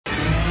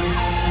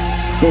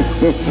Welcome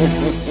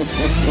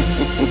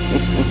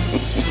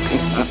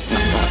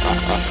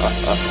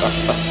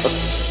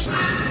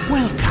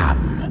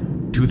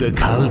to the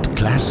Cult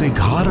Classic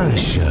Horror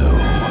Show.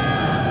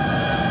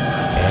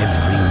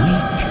 Every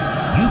week,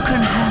 you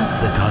can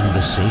have the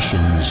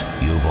conversations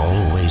you've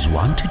always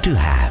wanted to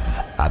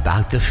have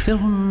about the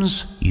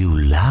films you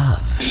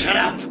love. Shut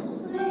up!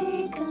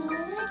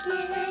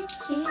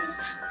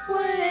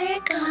 We're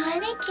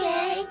gonna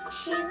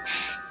get you.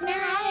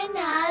 Not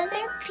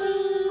another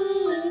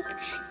peep.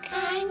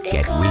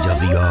 Get rid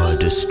of your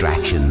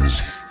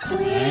distractions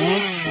and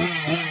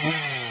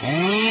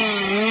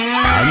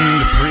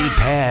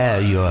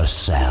prepare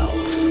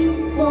yourself.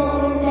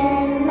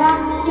 Then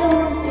lock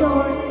your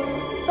door.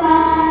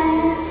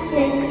 5,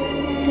 6,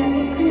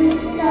 gonna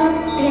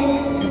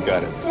crucifix. You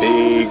got a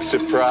big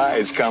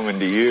surprise coming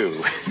to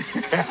you.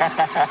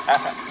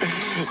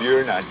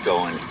 You're not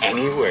going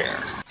anywhere.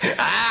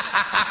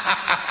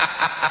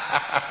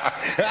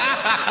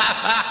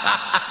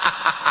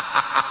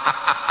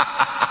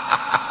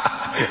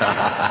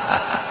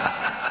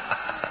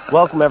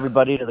 Welcome,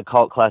 everybody, to the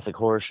Cult Classic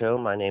Horror Show.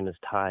 My name is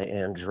Ty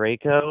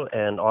Andraco,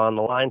 and on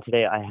the line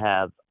today I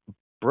have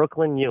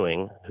Brooklyn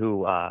Ewing,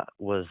 who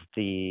was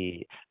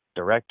the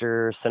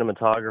director,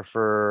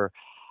 cinematographer,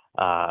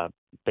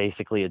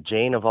 basically a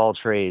Jane of all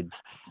trades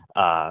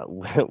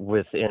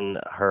within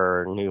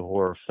her new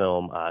horror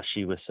film,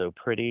 She Was So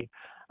Pretty,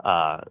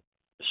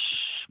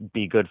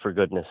 Be Good for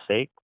Goodness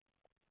Sake.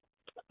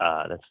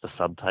 That's the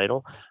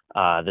subtitle.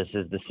 This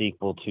is the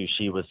sequel to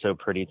She Was So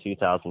Pretty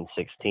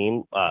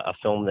 2016, a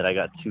film that I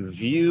got to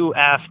view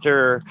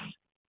after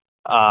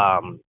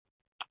a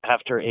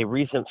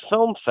recent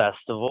film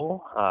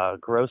festival,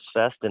 Gross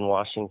Fest in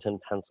Washington,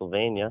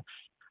 Pennsylvania.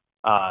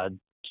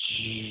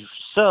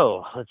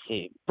 So let's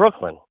see,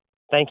 Brooklyn,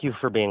 thank you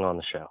for being on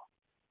the show.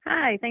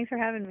 Hi, thanks for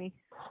having me.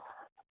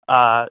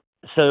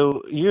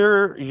 So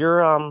your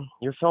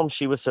film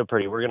She Was So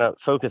Pretty, we're gonna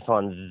focus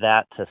on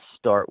that to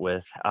start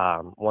with.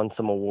 Won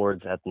some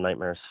awards at the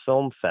Nightmares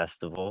Film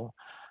Festival.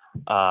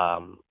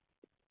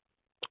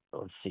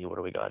 Let's see, what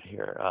do we got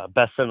here?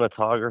 Best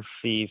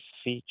cinematography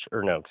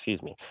feature,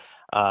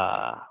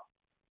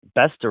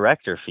 Best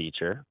director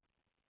feature.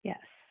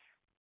 Yes.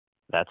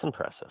 That's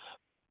impressive.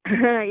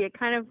 It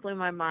kind of blew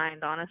my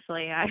mind,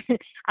 honestly. I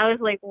was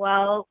like,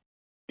 well,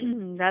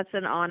 that's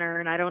an honor,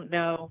 and I don't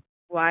know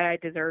why I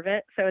deserve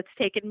it. So it's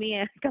taken me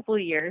a couple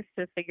of years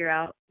to figure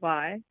out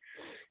why.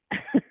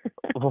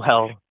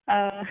 Well,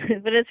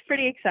 but it's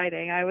pretty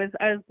exciting. I was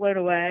blown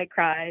away. I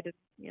cried. It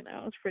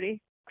was pretty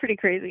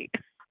crazy.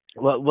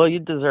 Well, you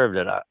deserved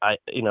it. I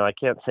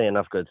can't say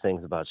enough good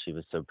things about She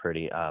Was So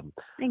Pretty.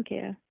 Thank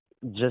you.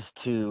 Just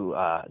to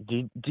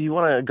do you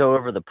want to go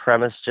over the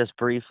premise just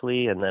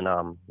briefly, and then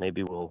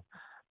maybe we'll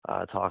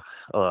talk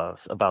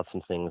about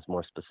some things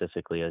more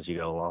specifically as you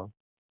go along?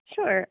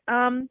 Sure.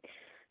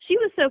 She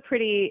Was So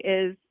Pretty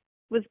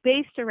was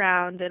based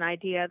around an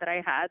idea that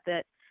I had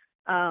that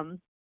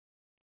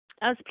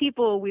as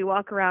people, we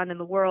walk around in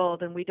the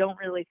world and we don't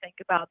really think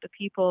about the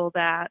people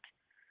that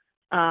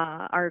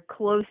are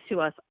close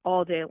to us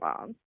all day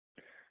long.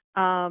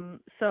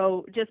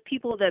 So just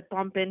people that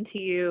bump into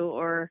you,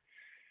 or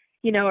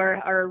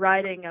are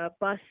riding a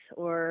bus,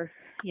 or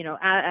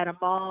at a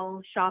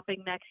mall,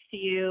 shopping next to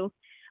you.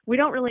 We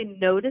don't really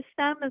notice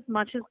them as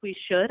much as we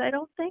should, I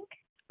don't think.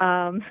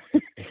 And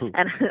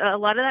a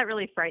lot of that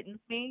really frightens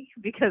me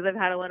because I've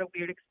had a lot of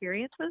weird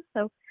experiences.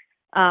 So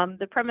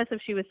the premise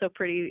of She Was So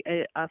Pretty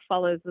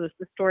follows the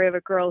story of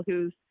a girl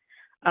who's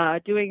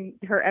doing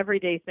her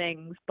everyday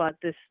things, but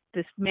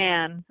this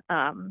man,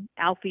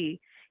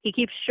 Alfie, he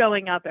keeps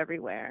showing up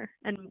everywhere,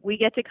 and we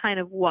get to kind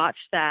of watch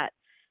that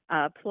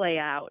play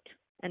out.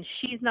 And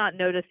she's not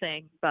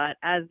noticing, but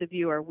as the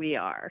viewer, we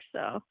are.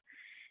 So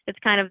it's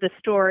kind of the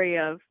story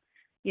of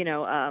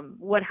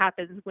what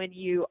happens when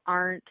you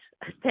aren't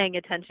paying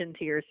attention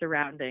to your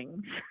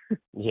surroundings.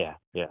 Yeah.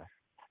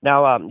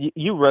 Now,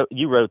 you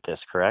wrote this,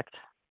 correct?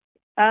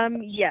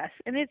 Yes,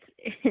 and it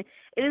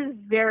is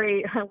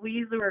very. We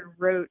use the word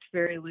 "wrote"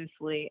 very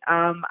loosely.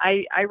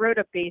 I wrote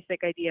a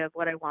basic idea of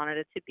what I wanted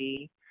it to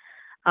be,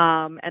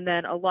 and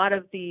then a lot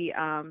of the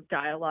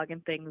dialogue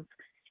and things.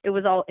 It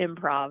was all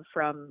improv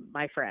from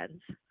my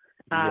friends,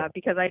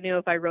 because I knew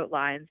if I wrote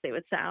lines, they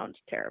would sound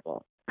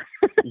terrible.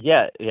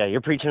 Yeah,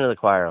 you're preaching to the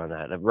choir on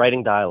that.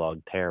 Writing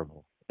dialogue,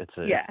 terrible.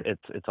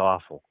 It's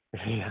awful.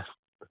 Yeah.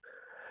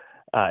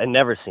 It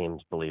never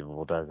seems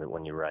believable, does it,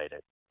 when you write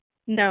it?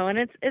 No, and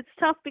it's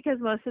tough because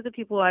most of the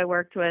people I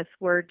worked with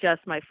were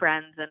just my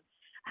friends and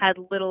had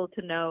little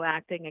to no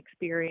acting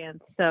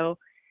experience. So,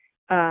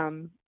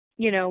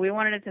 we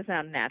wanted it to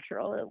sound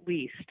natural, at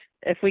least.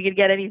 If we could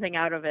get anything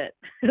out of it,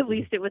 at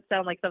least it would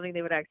sound like something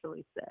they would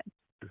actually say.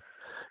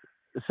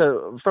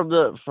 So from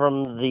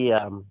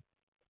the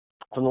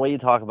way you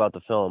talk about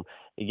the film,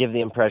 you give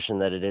the impression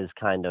that it is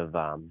kind of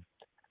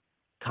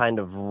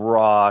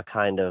raw,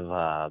 kind of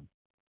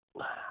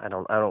I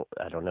don't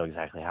know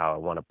exactly how I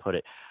want to put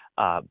it,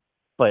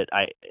 but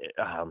I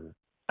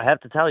have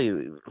to tell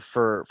you,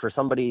 for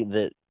somebody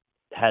that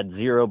had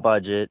zero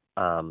budget.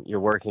 You're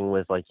working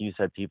with, like you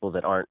said, people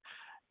that aren't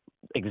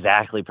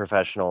exactly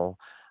professional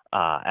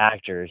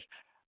actors.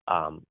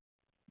 Um,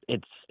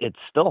 it's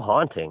still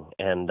haunting,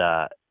 and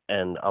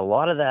a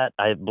lot of that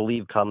I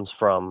believe comes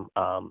from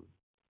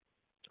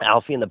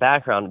Alfie in the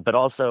background, but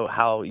also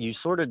how you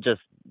sort of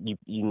just you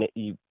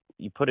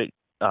put it.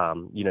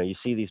 You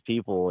see these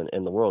people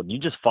in the world. You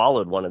just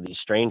followed one of these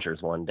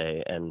strangers one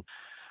day, and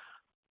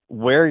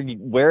where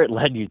it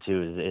led you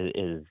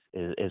to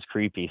is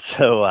creepy.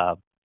 So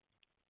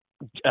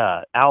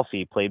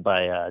Alfie, played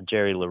by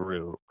Jerry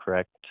LaRue,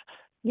 correct?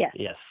 Yes.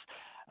 Yes.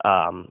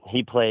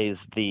 He plays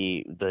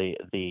the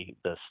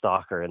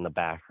stalker in the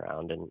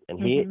background, and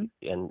he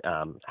and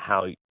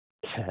how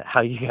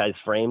how you guys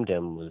framed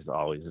him was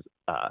always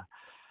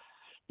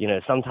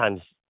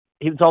sometimes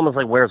he was almost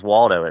like Where's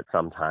Waldo at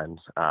sometimes.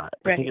 I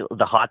think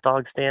the hot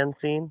dog stand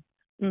scene.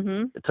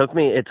 Mhm. It took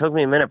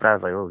me a minute, but I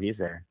was like, oh, he's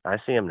there. I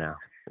see him now.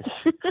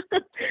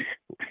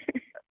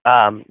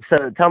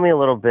 So tell me a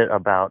little bit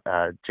about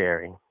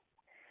Jerry.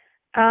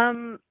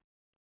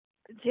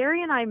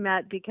 Jerry and I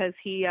met because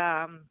he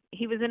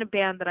was in a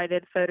band that I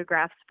did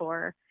photographs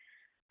for,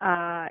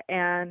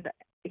 and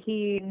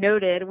he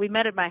noted, we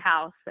met at my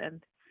house,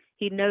 and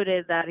he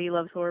noted that he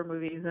loves horror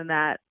movies and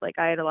that like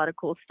I had a lot of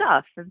cool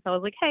stuff, and so I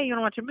was like, hey, you want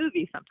to watch a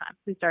movie sometime?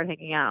 We started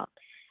hanging out,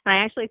 and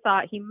I actually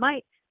thought he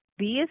might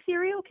be a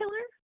serial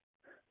killer,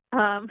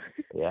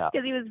 Yeah,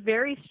 because he was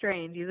very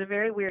strange. He's a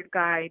very weird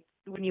guy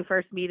when you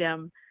first meet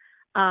him,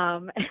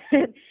 and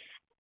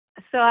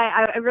so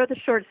I wrote the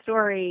short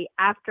story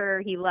after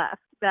he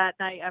left that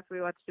night after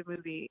we watched the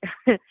movie.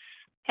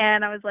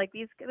 And I was like,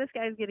 this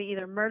guy's going to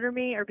either murder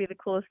me or be the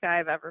coolest guy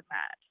I've ever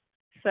met.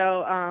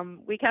 So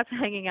we kept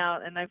hanging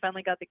out, and I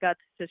finally got the guts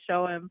to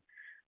show him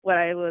what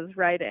I was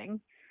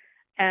writing.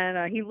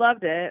 And he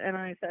loved it. And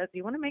I said, do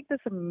you want to make this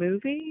a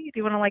movie? Do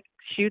you want to like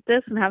shoot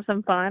this and have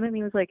some fun? And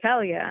he was like,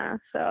 hell yeah.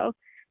 So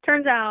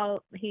turns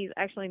out he's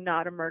actually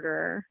not a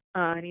murderer,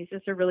 and he's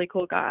just a really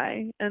cool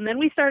guy. And then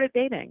we started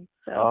dating.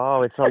 So.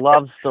 Oh, it's a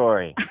love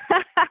story.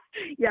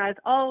 Yeah, it's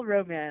all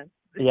romance.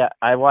 Yeah,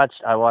 I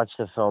watched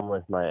the film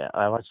with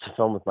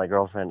my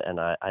girlfriend, and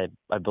I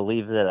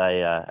believe that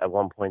I at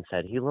one point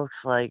said he looks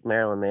like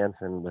Marilyn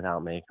Manson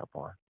without makeup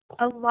on.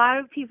 A lot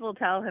of people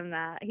tell him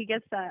that. He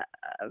gets that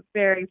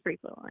very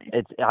frequently.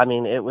 It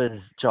was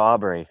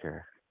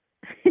jawbreaker.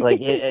 Like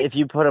if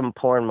you put a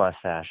porn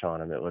mustache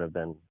on him, it would have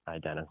been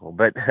identical.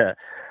 But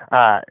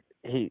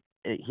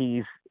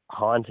he's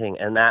haunting,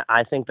 and that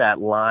I think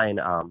that line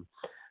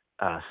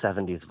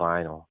 70s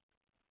vinyl.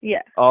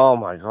 Yeah. Oh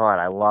my God,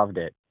 I loved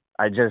it.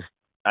 I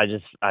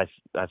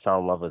fell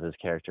in love with his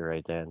character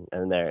right then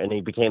and there, and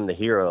he became the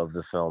hero of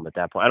the film at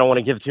that point. I don't want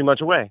to give too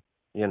much away,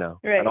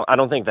 Right. I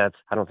don't think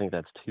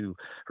that's too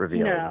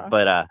revealing. No.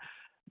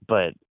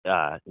 But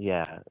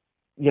yeah,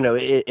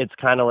 it's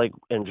kind of like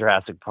in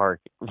Jurassic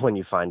Park when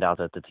you find out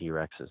that the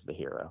T-Rex is the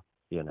hero.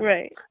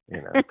 Right.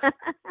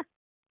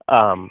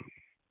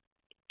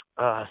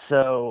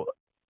 So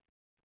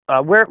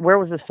where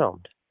was this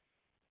filmed?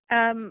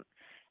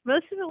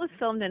 Most of it was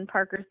filmed in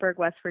Parkersburg,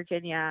 West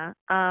Virginia,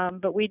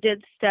 but we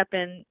did step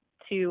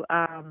into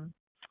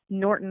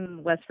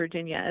Norton, West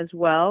Virginia as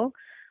well,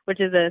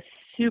 which is a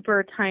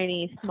super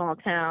tiny, small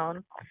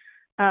town.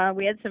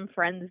 We had some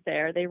friends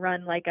there. They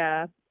run like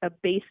a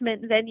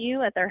basement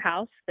venue at their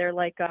house. They're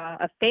like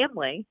a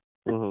family,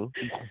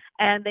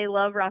 and they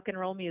love rock and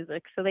roll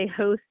music, so they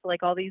host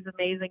like all these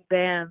amazing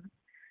bands.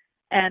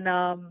 And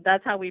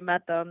that's how we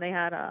met them. They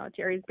had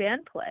Jerry's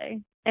band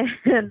play.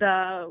 And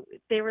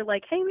they were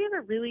like, hey, we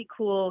have a really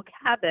cool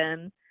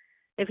cabin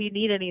if you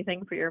need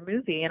anything for your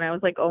movie. And I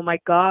was like, oh, my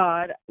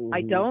God,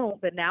 I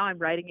don't. But now I'm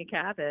writing a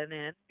cabin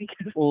in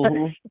because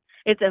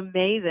it's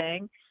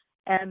amazing.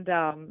 And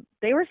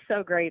they were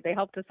so great. They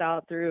helped us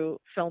out through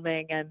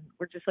filming, and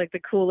we're just like the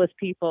coolest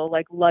people,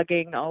 like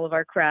lugging all of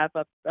our crap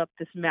up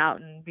this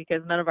mountain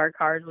because none of our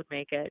cars would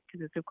make it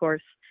because it's, of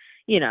course,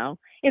 in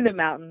the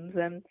mountains.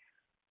 And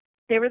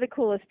they were the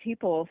coolest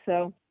people.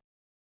 So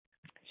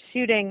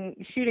shooting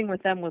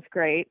with them was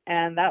great,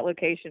 and that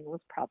location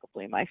was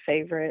probably my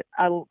favorite.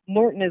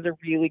 Norton is a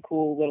really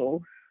cool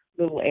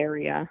little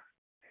area.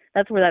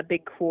 That's where that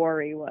big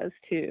quarry was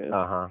too.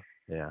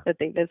 Yeah. That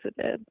they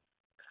visited.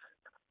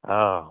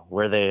 Oh,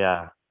 where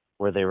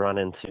they run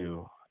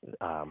into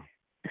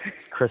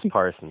Chris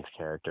Parsons'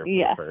 character for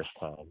the first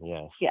time.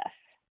 Yes. Yes.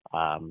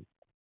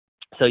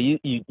 So you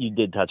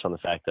did touch on the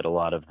fact that a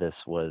lot of this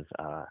was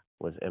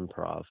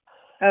improv.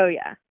 Oh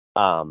yeah.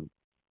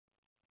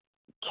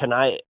 Can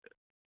I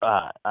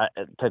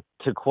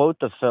to quote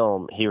the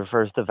film, he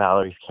refers to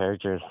Valerie's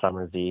character as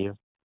Summer's Eve.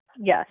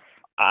 Yes.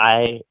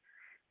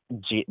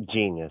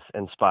 Genius,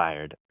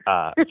 inspired.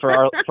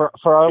 For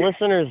our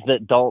listeners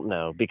that don't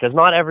know, because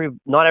not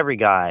every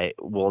guy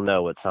will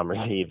know what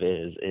Summer's Eve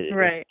is.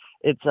 Right.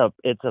 It's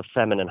a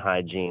feminine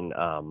hygiene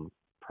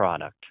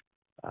product.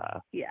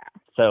 Yeah.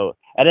 So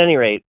at any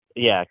rate,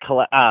 yeah.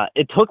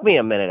 It took me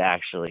a minute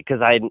actually,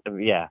 because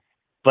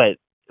but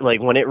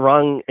like when it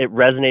rung, it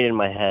resonated in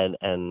my head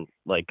and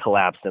like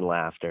collapsed in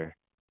laughter.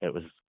 It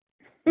was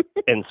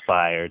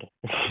inspired.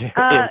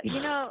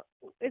 You know,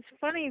 it's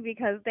funny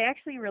because they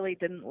actually really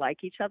didn't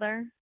like each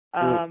other.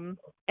 Mm.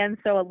 And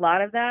so a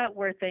lot of that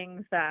were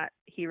things that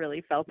he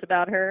really felt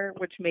about her,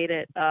 which made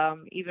it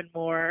even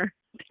more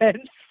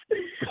tense.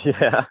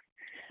 Yeah.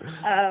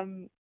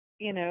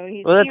 You know,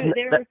 Well,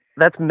 they were,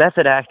 that's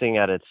method acting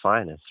at its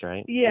finest,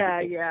 right?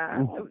 yeah.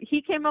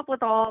 He came up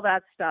with all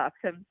that stuff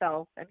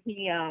himself, and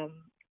he's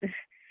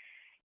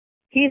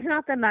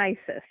not the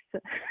nicest.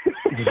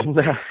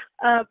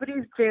 But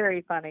he's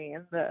very funny,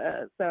 and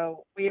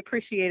so we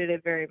appreciated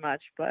it very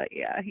much. But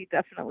yeah, he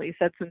definitely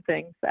said some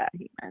things that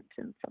he meant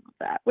in some of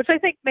that, which I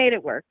think made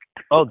it work.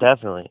 Oh,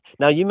 definitely.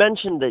 Now you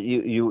mentioned that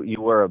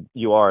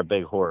you are a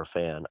big horror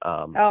fan.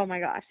 Oh my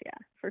gosh, yeah,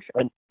 for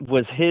sure. And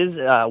was his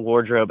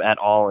wardrobe at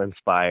all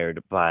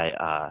inspired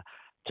by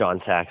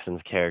John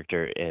Saxon's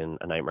character in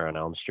A Nightmare on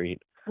Elm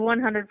Street?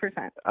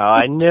 100%. Oh,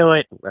 I knew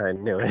it. I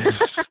knew it.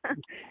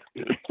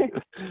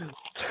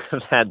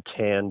 That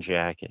tan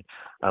jacket.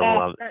 I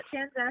love it. That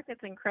tan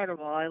jacket's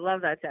incredible. I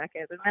love that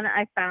jacket. And then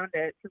I found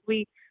it because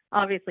we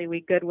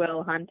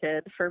Goodwill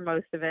hunted for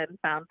most of it and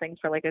found things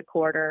for like a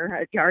quarter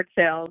at yard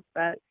sales.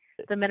 But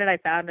the minute I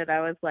found it,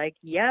 I was like,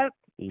 "Yep."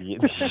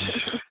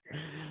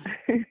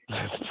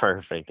 That's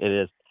perfect. It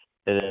is.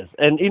 It is.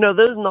 And you know,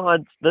 those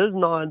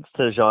nods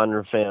to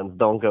genre fans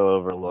don't go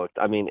overlooked.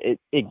 I mean,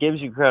 it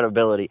gives you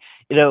credibility.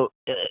 You know,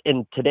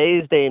 in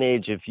today's day and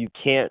age, if you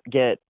can't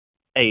get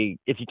a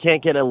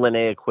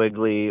Linnea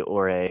Quigley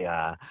or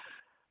a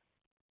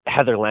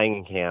Heather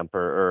Langenkamp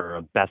or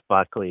a Beth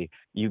Buckley,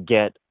 you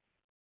get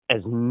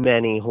as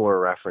many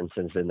horror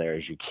references in there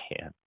as you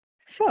can.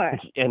 Sure.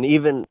 And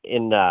even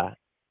in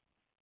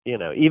you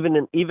know, even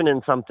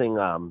in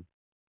something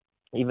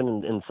even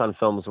in some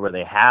films where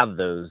they have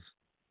those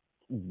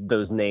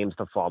names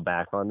to fall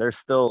back on, they're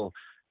still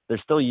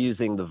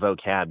using the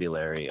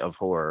vocabulary of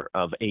horror,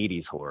 of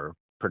 80s horror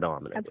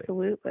predominantly.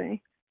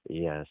 Absolutely.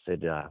 Yes,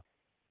 it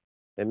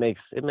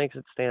makes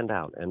it stand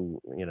out, and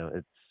you know,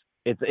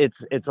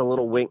 it's a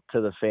little wink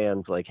to the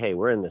fans, like, hey,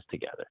 we're in this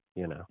together,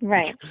 you know.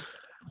 Right.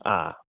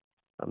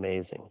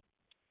 Amazing.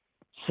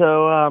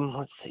 So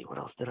let's see, what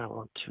else did I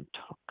want to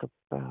talk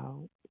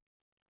about?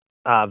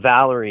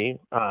 Valerie,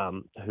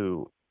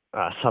 who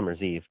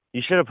Summer's Eve.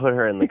 You should have put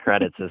her in the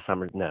credits as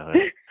Summer. No.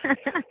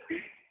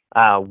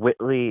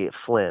 Whitley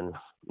Flynn.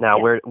 Now,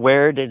 yeah.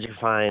 where did you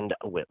find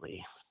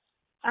Whitley?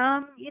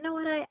 You know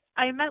what?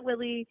 I met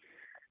Whitley.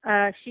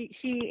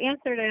 She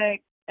answered a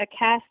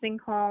casting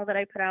call that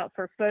I put out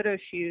for photo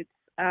shoots.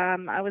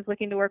 I was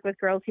looking to work with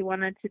girls who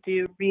wanted to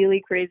do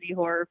really crazy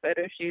horror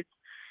photo shoots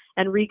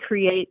and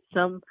recreate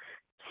some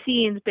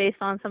scenes based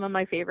on some of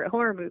my favorite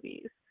horror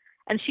movies.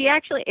 And she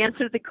actually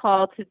answered the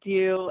call to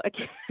do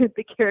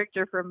the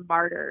character from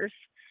Martyrs.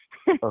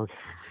 Okay.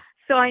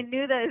 So I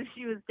knew that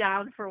she was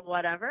down for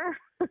whatever.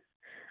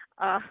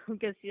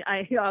 Because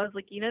I was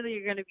like, you know that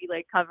you're going to be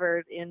like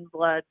covered in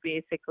blood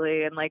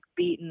basically and like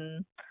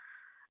beaten,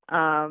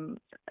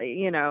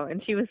 you know.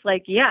 And she was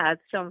like, yeah, it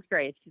sounds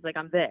great. She's like,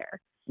 I'm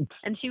there.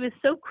 And she was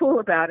so cool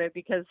about it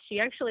because she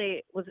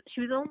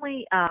was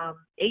only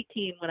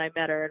 18 when I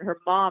met her, and her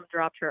mom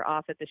dropped her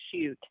off at the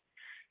shoot.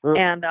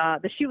 And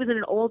the shoot was in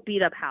an old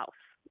beat up house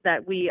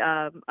that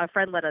a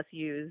friend let us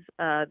use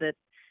that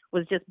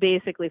was just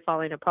basically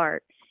falling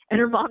apart. And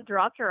her mom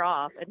dropped her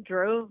off and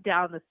drove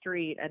down the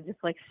street and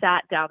just like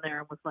sat down there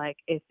and was like,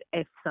 if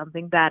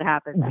something bad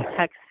happens,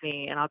 text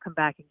me and I'll come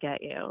back and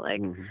get you.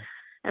 Like,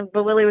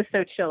 but Lily was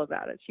so chill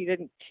about it.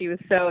 She was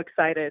so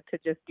excited to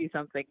just do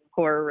something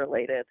horror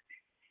related.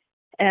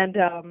 And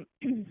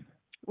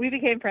we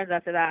became friends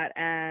after that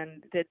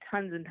and did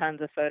tons and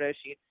tons of photo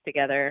shoots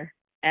together.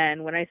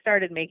 And when I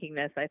started making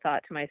this, I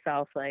thought to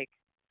myself, like,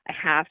 I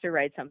have to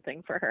write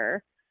something for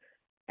her.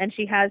 And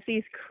she has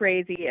these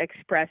crazy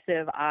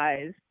expressive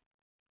eyes.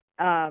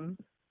 Oh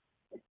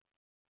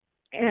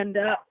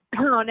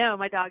no,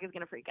 my dog is going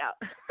to freak out.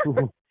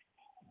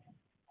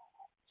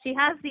 She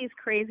has these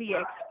crazy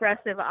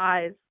expressive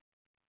eyes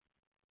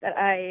that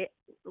I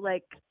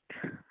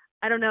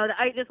don't know.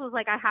 I just was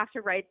like, I have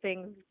to write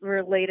things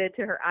related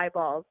to her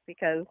eyeballs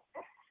because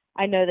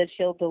I know that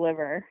she'll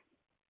deliver.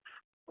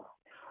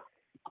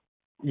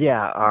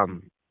 Yeah,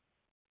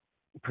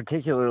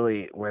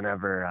 particularly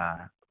whenever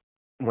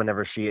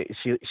she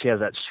has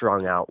that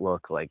strung out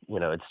look, like, you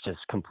know, it's just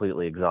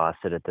completely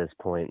exhausted at this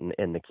point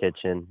in the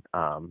kitchen.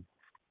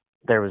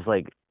 There was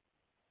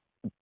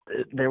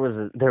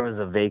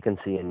a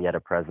vacancy and yet a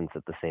presence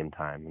at the same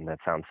time, and that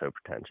sounds so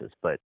pretentious,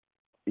 but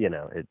you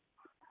know, it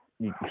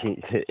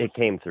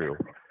came through.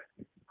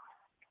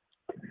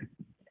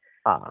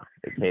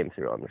 It came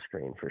through on the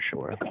screen for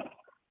sure.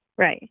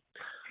 Right.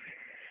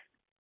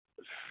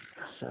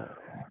 So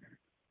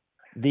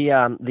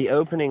the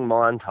opening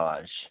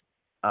montage,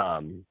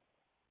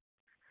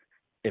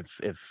 if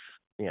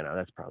you know,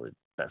 that's probably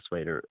the best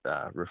way to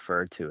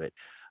refer to it.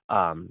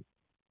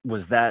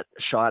 Was that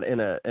shot in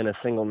a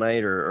single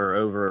night or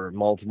over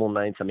multiple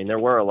nights? I mean, it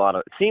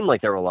seemed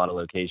like there were a lot of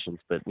locations,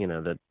 but you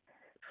know that,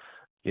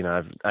 you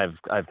know,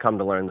 I've come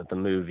to learn that the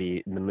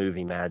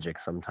movie magic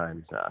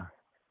sometimes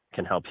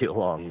can help you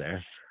along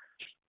there.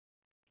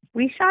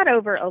 We shot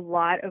over a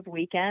lot of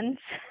weekends.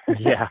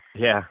 Yeah.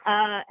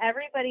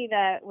 Everybody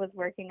that was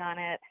working on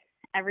it,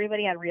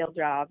 everybody had real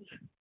jobs.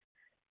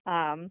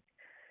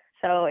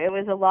 So it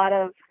was a lot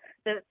of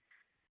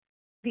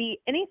the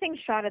anything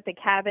shot at the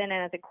cabin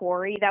and at the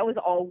quarry, that was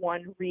all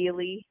one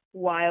really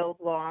wild,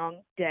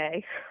 long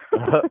day.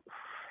 Because,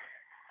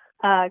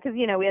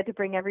 we had to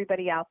bring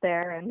everybody out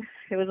there, and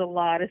it was a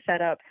lot of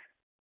setup.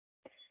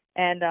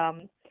 And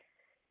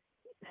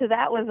so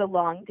that was a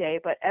long day,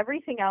 but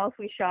everything else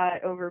we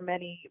shot over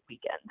many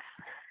weekends.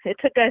 It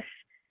took us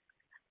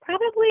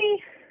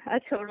probably a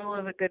total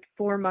of a good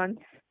 4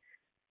 months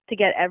to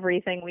get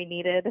everything we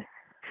needed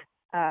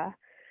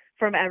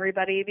from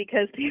everybody,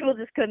 because people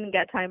just couldn't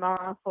get time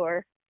off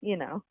or.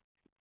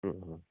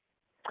 Mm-hmm.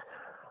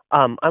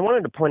 I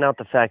wanted to point out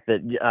the fact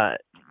that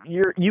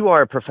you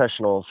are a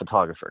professional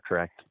photographer,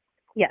 correct?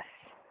 Yes.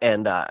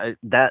 And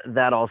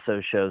that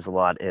also shows a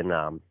lot in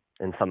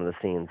some of the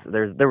scenes.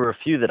 There were a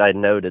few that I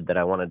noted that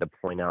I wanted to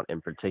point out in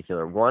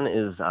particular. One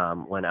is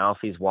when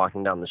Alfie's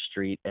walking down the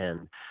street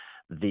and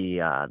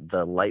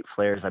the light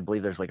flares. I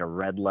believe there's like a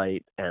red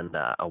light and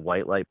a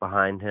white light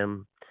behind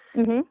him.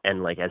 Mm-hmm.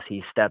 And like as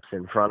he steps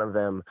in front of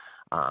them,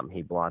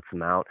 he blots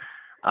them out.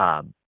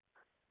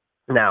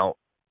 Now,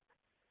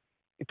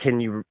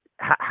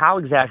 how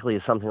exactly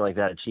is something like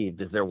that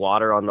achieved? Is there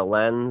water on the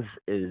lens?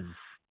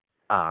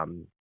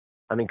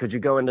 Could you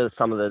go into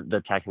some of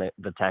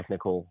the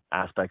technical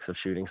aspects of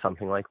shooting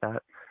something like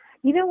that?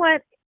 You know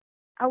what?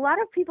 A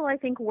lot of people, I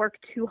think, work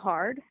too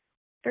hard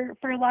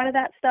for a lot of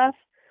that stuff.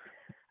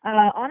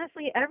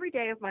 Honestly, every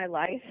day of my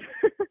life,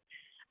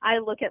 I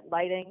look at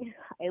lighting.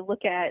 I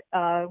look at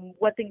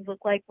what things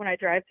look like when I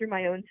drive through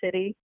my own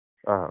city.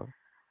 Uh-huh.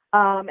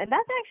 And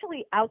that's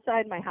actually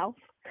outside my house.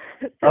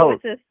 So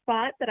It's a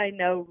spot that I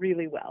know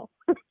really well.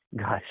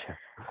 Gotcha.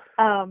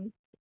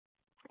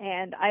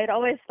 And I had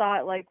always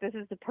thought, like, this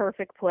is the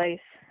perfect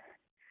place.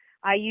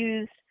 I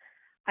used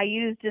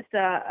just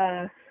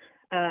a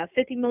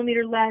 50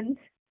 millimeter lens,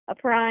 a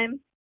prime,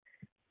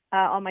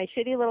 on my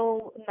shitty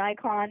little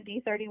Nikon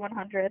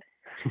D30-100.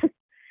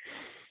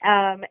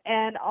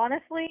 And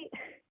honestly,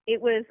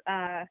 it was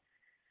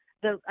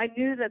I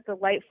knew that the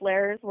light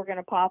flares were going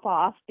to pop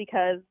off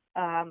because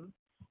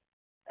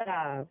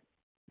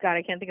God,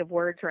 I can't think of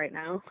words right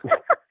now.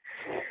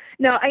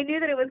 No, I knew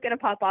that it was going to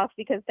pop off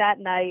because that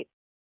night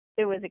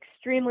it was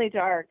extremely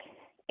dark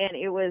and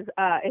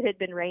it had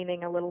been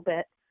raining a little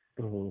bit.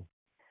 Mm-hmm.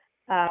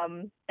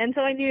 And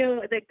so I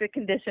knew that the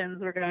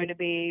conditions were going to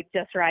be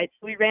just right.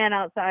 So we ran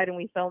outside and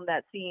we filmed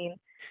that scene.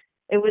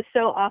 It was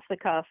so off the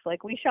cuff.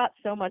 Like, we shot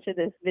so much of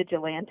this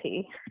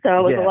vigilante. So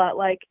it was a lot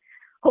like,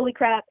 holy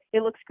crap,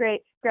 it looks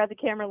great. Grab the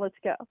camera, let's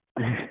go.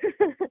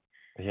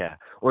 Yeah.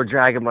 Or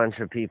drag a bunch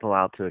of people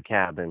out to a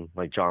cabin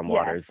like John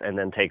Waters and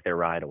then take their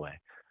ride away.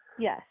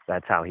 Yes.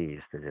 That's how he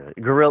used to do it.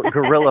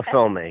 Guerrilla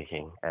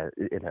filmmaking.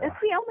 It's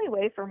the only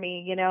way for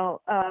me,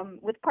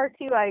 With part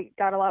 2, I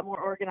got a lot more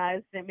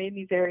organized and it made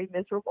me very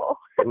miserable.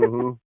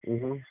 Mm-hmm.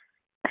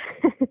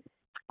 Mm-hmm.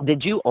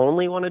 Did you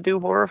only want to do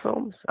horror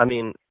films? I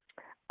mean...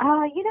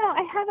 I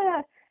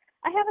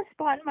have a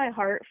spot in my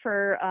heart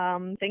for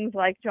things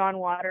like John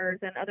Waters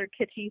and other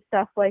kitschy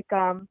stuff like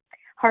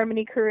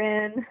Harmony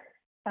Korine,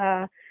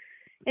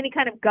 any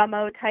kind of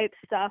gummo type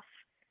stuff,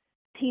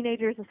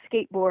 teenagers with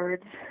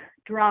skateboards,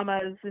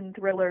 dramas and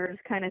thrillers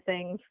kind of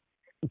things.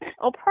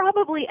 I'll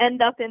probably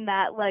end up in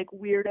that like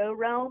weirdo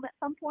realm at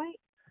some point.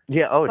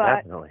 Yeah,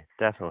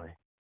 definitely.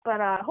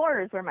 But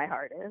horror is where my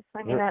heart is.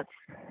 I mean,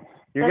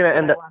 you're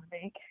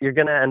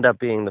gonna end up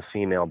being the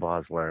female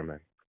Baz Luhrmann.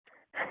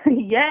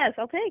 Yes,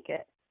 I'll take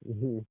it.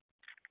 Mm-hmm.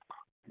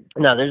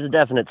 No, there's a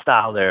definite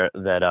style there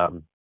that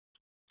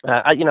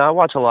I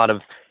watch a lot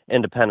of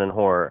independent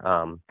horror.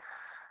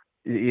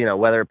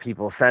 Whether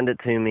people send it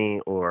to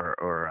me or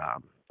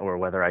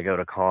whether I go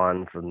to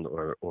cons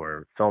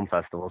or film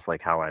festivals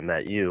like how I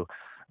met you,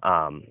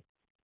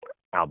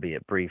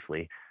 albeit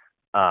briefly.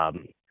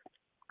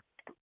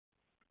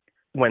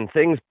 When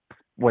things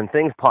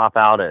pop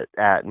out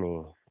at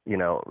me,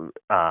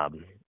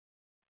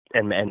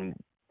 and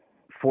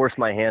force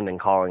my hand in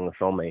calling the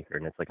filmmaker,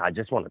 and it's like, I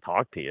just want to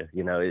talk to you, at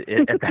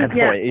that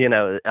point,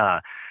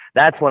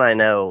 that's when I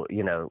know,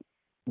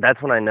 that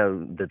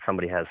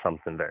somebody has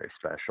something very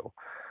special.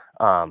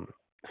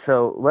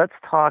 So let's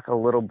talk a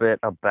little bit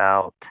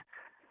about,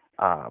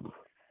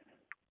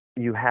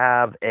 you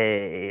have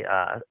an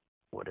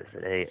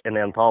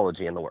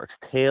anthology in the works,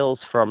 Tales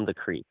from the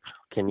Creep.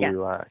 Can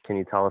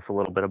you tell us a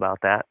little bit about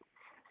that?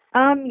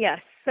 Yes.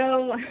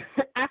 So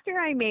after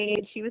I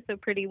made She Was So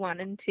Pretty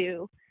 1 and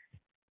 2,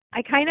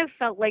 I kind of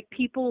felt like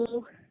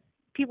people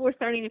were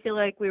starting to feel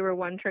like we were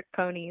one-trick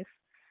ponies.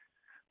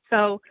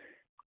 So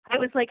I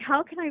was like,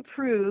 how can I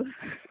prove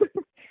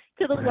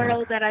to the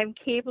world that I'm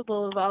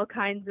capable of all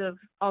kinds of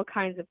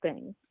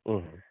things?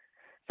 Mm-hmm.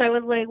 So I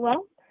was like,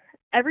 well,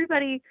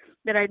 everybody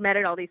that I'd met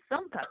at all these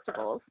film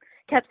festivals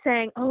kept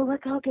saying, oh,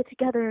 let's all get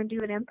together and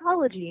do an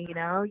anthology.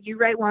 You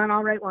write one,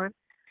 I'll write one.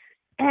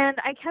 And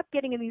I kept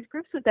getting in these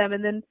groups with them,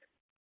 and then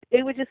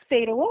it would just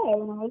fade away.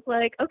 And I was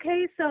like,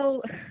 okay,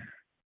 so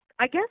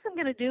I guess I'm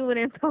going to do an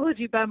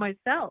anthology by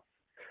myself.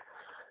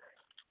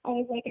 I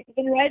was like, I've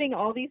been writing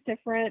all these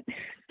different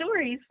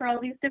stories for all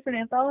these different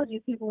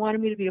anthologies people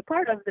wanted me to be a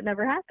part of that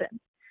never happened.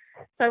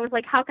 So I was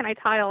like, how can I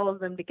tie all of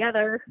them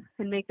together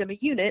and make them a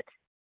unit?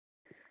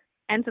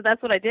 And so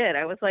that's what I did.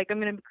 I was like,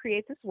 I'm going to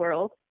create this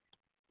world.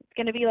 It's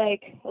going to be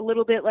like a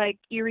little bit like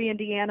Erie,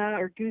 Indiana,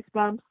 or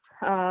Goosebumps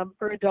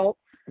for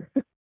adults.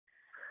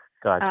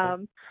 Gotcha.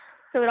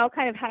 So it all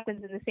kind of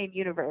happens in the same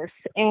universe.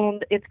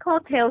 And it's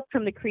called Tales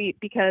from the Creep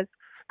because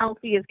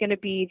Alfie is going to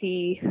be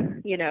the,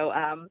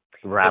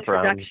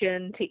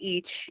 introduction to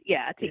each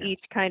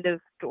kind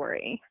of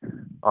story.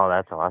 Oh,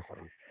 that's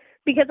awesome.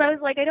 Because I was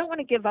like, I don't want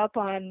to give up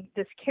on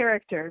this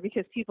character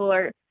because people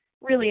are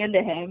really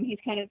into him. He's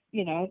kind of,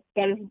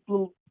 got his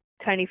little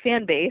tiny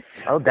fan base.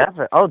 Oh,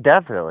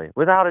 definitely.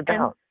 Without a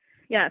doubt.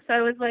 So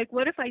I was like,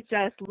 what if I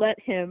just let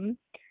him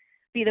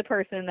be the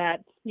person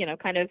that,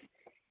 kind of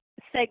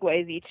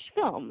segues each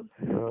film?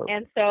 Oh.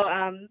 And so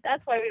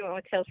that's why we went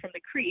with Tales from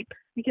the Creep,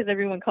 because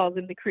everyone calls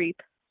him the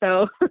Creep.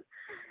 So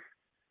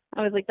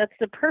I was like, that's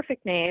the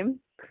perfect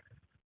name.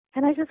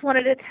 And I just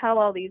wanted to tell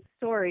all these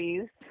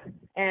stories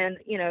and,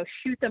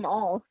 shoot them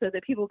all so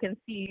that people can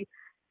see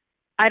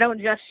I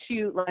don't just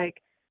shoot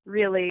like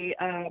really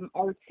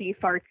artsy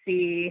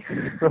fartsy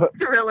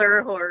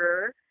thriller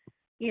horror.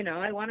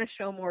 I want to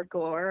show more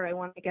gore. I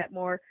want to get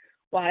more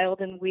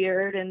wild and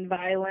weird and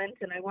violent,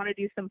 and I want to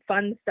do some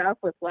fun stuff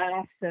with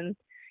laughs, and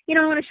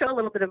I want to show a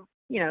little bit of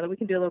that we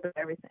can do a little bit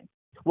of everything.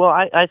 Well,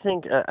 I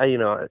think I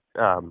know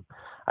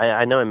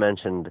I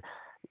mentioned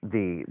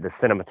the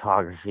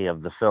cinematography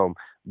of the film,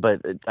 but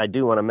I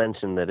do want to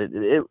mention that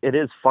it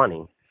is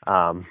funny.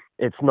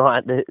 It's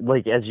not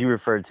like, as you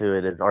referred to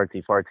it as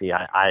artsy fartsy.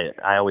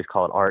 I always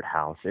call it art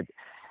house.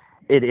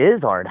 It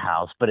is art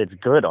house, but it's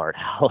good art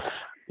house.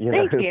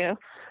 Thank you.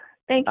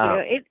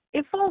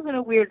 It falls in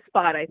a weird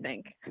spot, I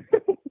think.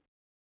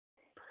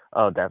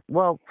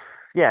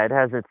 It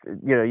has its.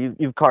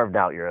 You've carved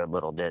out your own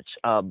little niche.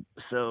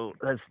 So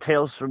that's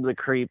Tales from the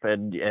Creep,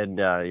 and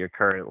you're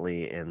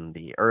currently in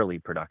the early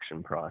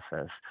production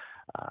process.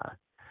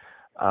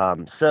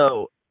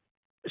 So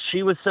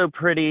She Was So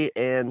Pretty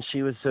and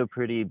She Was So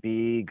Pretty,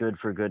 Be Good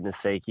for Goodness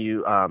Sake.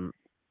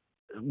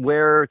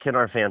 Where can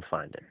our fans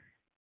find it?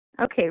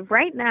 Okay,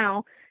 right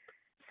now,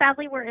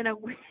 sadly, we're in a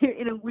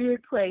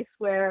weird place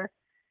where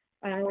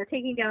we're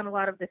taking down a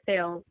lot of the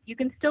sales. You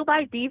can still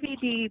buy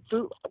DVD,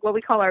 what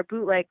we call our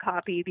bootleg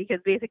copy,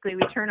 because basically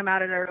we turn them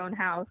out at our own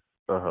house.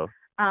 Uh-huh.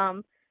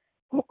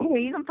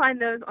 You can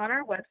find those on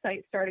our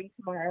website starting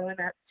tomorrow, and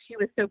that's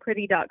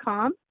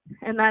shewasSoPretty.com.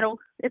 And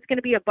it's going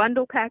to be a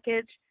bundle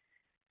package,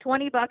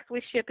 $20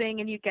 with shipping,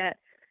 and you get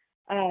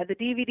the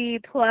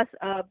DVD plus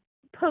a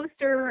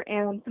poster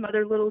and some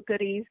other little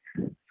goodies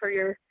for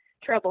your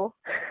trouble.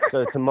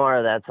 So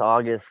tomorrow, that's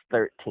August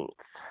 13th.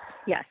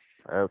 Yes.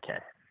 Okay.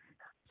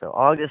 So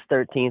August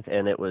 13th,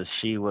 and it was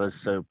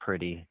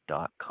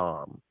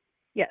shewasSoPretty.com.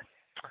 Yes.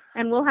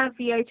 And we'll have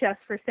VHS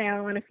for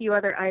sale and a few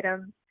other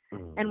items.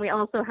 Mm. And we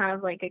also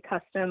have like a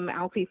custom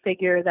Alfie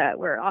figure that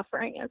we're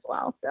offering as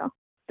well. So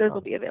those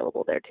will be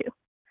available there too.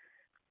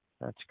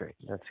 That's great.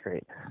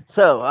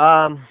 So,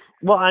 I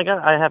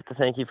have to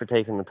thank you for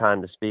taking the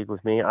time to speak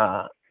with me.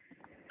 I'm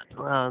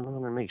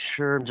going to make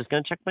sure. I'm just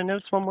going to check my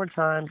notes one more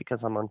time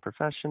because I'm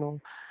unprofessional.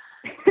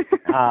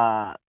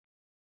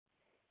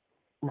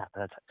 No,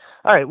 that's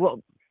all right.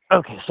 Well,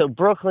 okay. So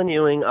Brooklyn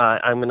Ewing,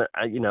 I'm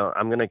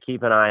gonna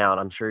keep an eye out.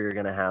 I'm sure you're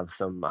gonna have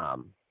some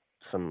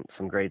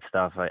great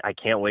stuff. I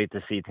can't wait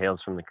to see Tales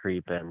from the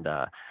Creep, and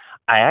I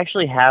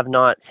actually have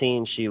not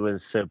seen She Was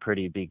So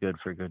Pretty, Be Good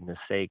for Goodness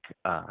Sake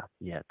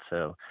yet.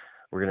 So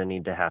we're gonna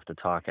need to have to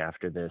talk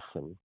after this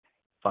and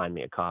find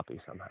me a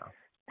copy somehow.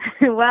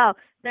 Well,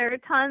 there are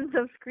tons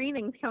of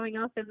screenings coming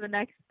up in the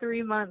next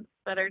 3 months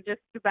that are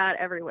just about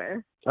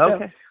everywhere.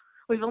 Okay. So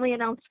we've only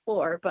announced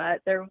 4,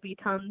 but there will be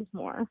tons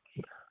more.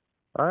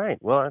 All right.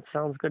 Well, that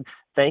sounds good.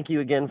 Thank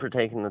you again for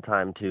taking the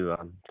time to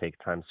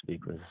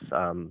speak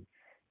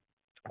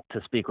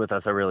with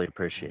us. I really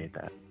appreciate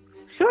that.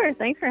 Sure.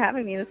 Thanks for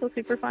having me. This was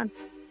super fun.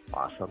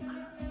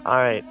 Awesome. All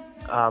right.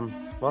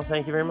 Well,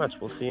 thank you very much.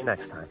 We'll see you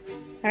next time.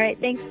 All right.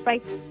 Thanks. Bye.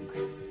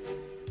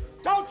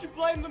 Don't you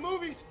blame the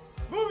movies.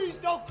 Movies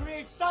don't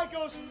create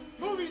psychos.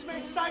 Movies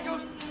make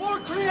psychos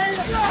more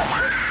creative.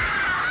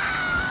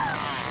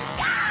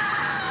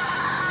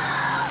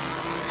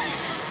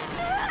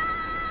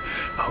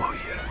 Oh,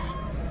 yes.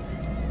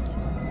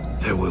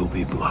 There will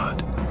be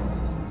blood.